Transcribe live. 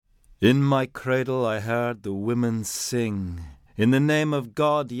In my cradle I heard the women sing, in the name of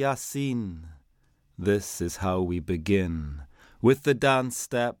God, Yasin. This is how we begin. With the dance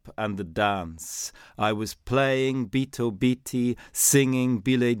step and the dance, I was playing Bito Biti, singing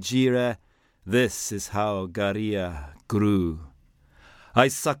Bile Jire. This is how Gaarriye grew. I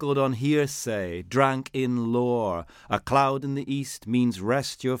suckled on hearsay, drank in lore. A cloud in the east means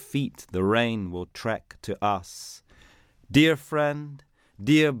rest your feet, the rain will trek to us. Dear friend,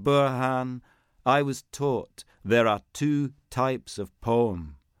 dear Burhan, I was taught there are two types of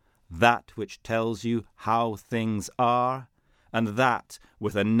poem. That which tells you how things are, and that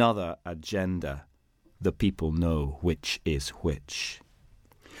with another agenda. The people know which is which.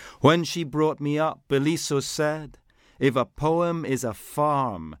 When she brought me up, Beliso said, if a poem is a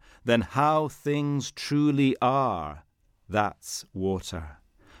farm, then how things truly are, that's water.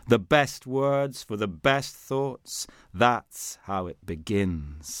 The best words for the best thoughts, that's how it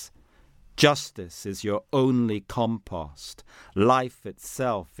begins. Justice is your only compost. Life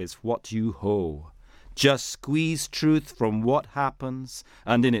itself is what you hoe. Just squeeze truth from what happens,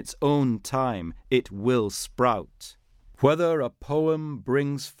 and in its own time it will sprout. Whether a poem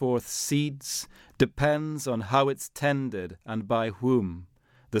brings forth seeds depends on how it's tended and by whom,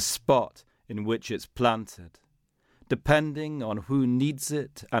 the spot in which it's planted. Depending on who needs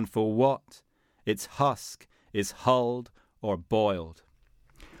it and for what, its husk is hulled or boiled.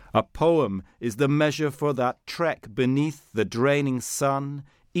 A poem is the measure for that trek beneath the draining sun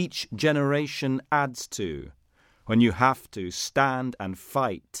each generation adds to. When you have to stand and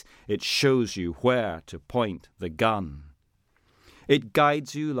fight, it shows you where to point the gun. It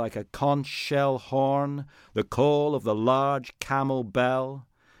guides you like a conch shell horn, the call of the large camel bell.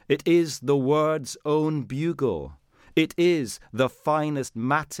 It is the word's own bugle. It is the finest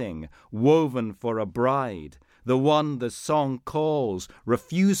matting woven for a bride, the one the song calls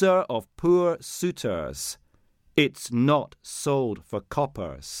refuser of poor suitors. It's not sold for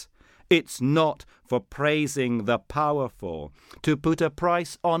coppers. It's not for praising the powerful. To put a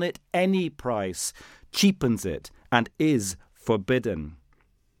price on it, any price, cheapens it and is forbidden.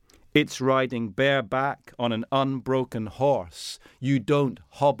 It's riding bareback on an unbroken horse. You don't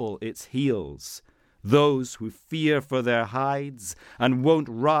hobble its heels. Those who fear for their hides and won't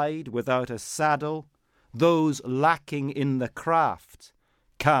ride without a saddle, those lacking in the craft,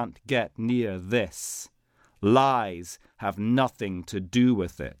 can't get near this. Lies have nothing to do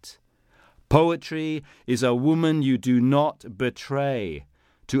with it. Poetry is a woman you do not betray.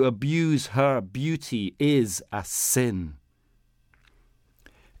 To abuse her beauty is a sin.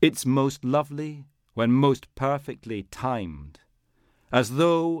 It's most lovely when most perfectly timed. As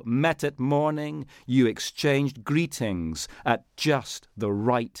though, met at morning, you exchanged greetings at just the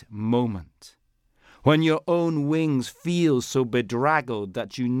right moment. When your own wings feel so bedraggled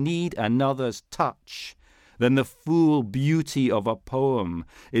that you need another's touch, then the full beauty of a poem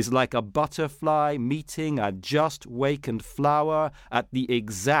is like a butterfly meeting a just wakened flower at the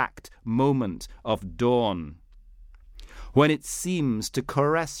exact moment of dawn. When it seems to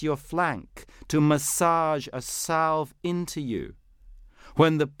caress your flank, to massage a salve into you,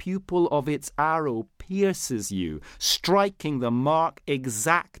 when the pupil of its arrow pierces you, striking the mark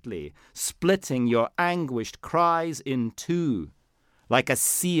exactly, splitting your anguished cries in two, like a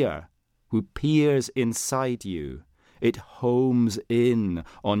seer who peers inside you, it homes in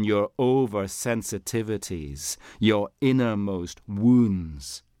on your oversensitivities, your innermost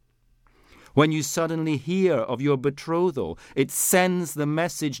wounds. When you suddenly hear of your betrothal, it sends the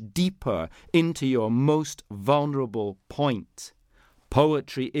message deeper into your most vulnerable point.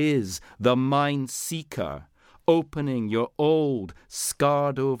 Poetry is the mind seeker, opening your old,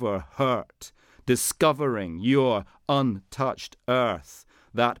 scarred-over hurt, discovering your untouched earth,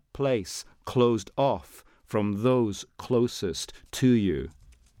 that place closed off from those closest to you.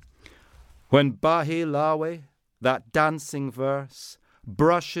 When Bahi Lawe, that dancing verse,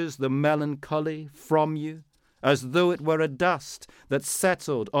 brushes the melancholy from you, as though it were a dust that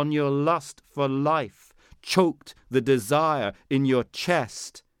settled on your lust for life, choked the desire in your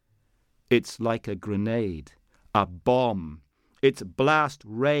chest. It's like a grenade, a bomb, its blast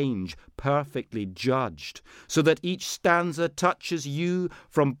range perfectly judged, so that each stanza touches you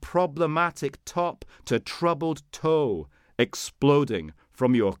from problematic top to troubled toe, exploding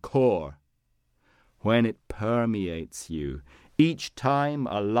from your core. When it permeates you, each time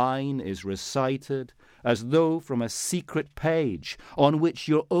a line is recited, as though from a secret page on which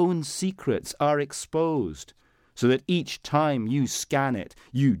your own secrets are exposed, so that each time you scan it,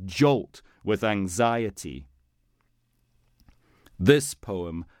 you jolt with anxiety. This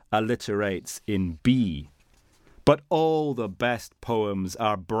poem alliterates in B, But all the best poems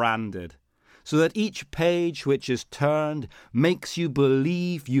are branded, so that each page which is turned makes you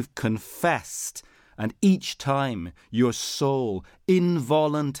believe you've confessed, and each time your soul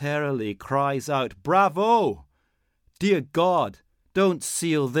involuntarily cries out, "Bravo! Dear God, don't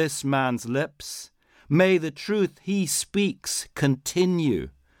seal this man's lips. May the truth he speaks continue,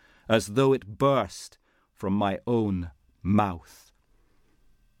 as though it burst from my own mouth."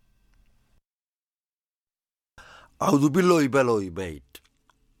 أعوذ بالله بلوي بيت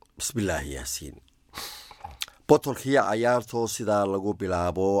بسم الله ياسين بطلكي عيارتو سيدا لغو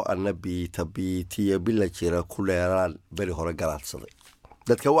بلابو النبي تبيتي بلا جيرا كوليران بري هورا قرات صدي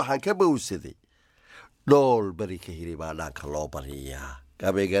دادك waxaan ka bowsaday dhool bari ka hiri baa dhaanka loo bariyaa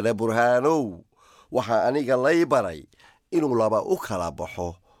gabeegana burhaanow waxaa aniga lay baray inuu laba u kala baxo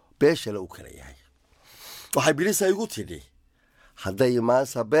beeshana u kala yahay waxay bilisa igu tidhi hadday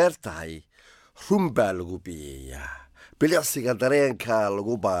maasa beer tahay run baa lagu biyeeyaa bilicsiga dareenka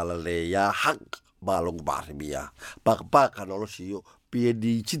lagu baalaleeyaa xaq baa lagu bacrimiyaa baaqbaaqa noloshiyo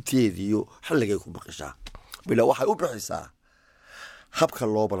biyadhiijinteediyo xilligay ku baqishaa bila waxay u bixisaa habka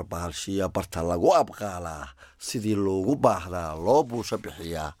loo barbaarshiya barta lagu abqaalaa sidii loogu baahdaa loo buusha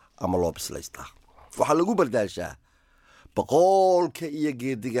bixiyaa ama loo bislaystaa waxaa lagu bardaashaa boqolka iyo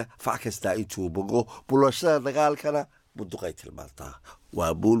geediga fac kastaa intuu bogo bulashada dagaalkana buduqay tilmaantaa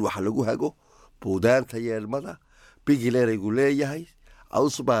waa buul waxa lagu hago buudaanta yeelmada bigileeraygu leeyahay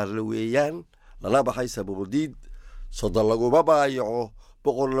awsbaarla weeyaan lala baxay sabuudiid soddon laguma baayaco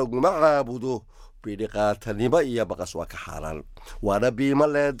boqol laguma caabudo bidhiqaatanimo iyo baqas waa ka xaaraan waana biimo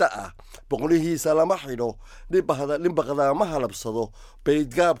leeda ah boqolihiisa lama xidho nin baqdaa ma halabsado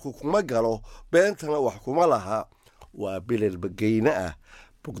baydgaabku kuma galo beentana wax kuma laha waa bilal bagayna ah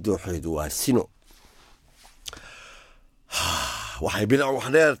bogdooxeedu waa sino waxay bilac wax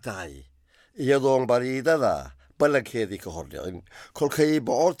dheer tahay iyadoon bariidada ballankeedii ka hor dhicin kolkay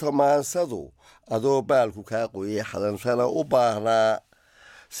boqorta maansadu adoo baalku kaa qoyay xadantana u baahnaa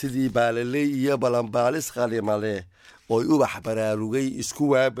sidii baalaley iyo balanbaalis qalima leh ooy ubax baraarugay isku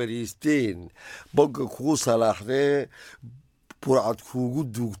waabariisteen bogga kugu salaaxdee burcad kuugu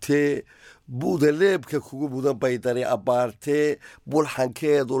duugtee buudaleebka kugu mudan baydari abbaartee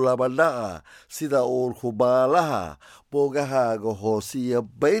bulxankeedu labadhaca sida uurku baalaha boogahaaga hoose iyo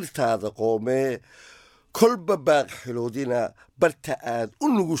bayrtaada qoomee kolba baaq xiloodina barta aad u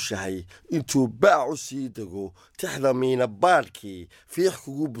nugushahay intuu baac u sii dego tixda miina baadhkii fiix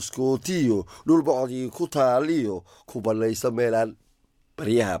kugu buskootiyo dhulbocdii ku taaliyo ku ballaysa meelaan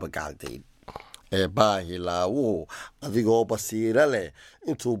baryahaba gacantayn ee baahi laawuhu adigoo basiira leh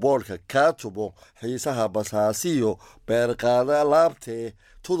intuu boodhka kaa tubo xiisaha basaasiyo beerqaada laabtee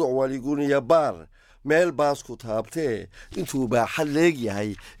tuduc waliguniya baar meel baas ku taabtee intuu baaxad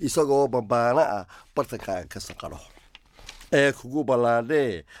leegyahay isagoo bambaana ah bartankaan ka sanqadho ee kugu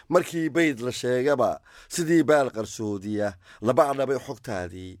ballaadhee markii bayd la sheegaba sidii baal qarsoodiya labacdhabay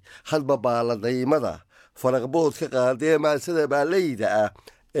xogtaadii hadba baaladaymada faraqbood ka qaadee maansada baalayda ah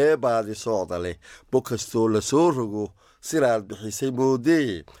ee baadi socda leh bog kastoo la soo rogo siraad bixisay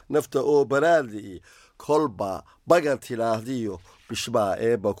moodee nafta oo baraadii kolba bagan tilaahdiyo bishbaa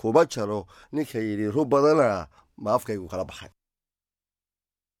eebba kuma jaro ninka yidhi run badana ma afkaygu kala baxay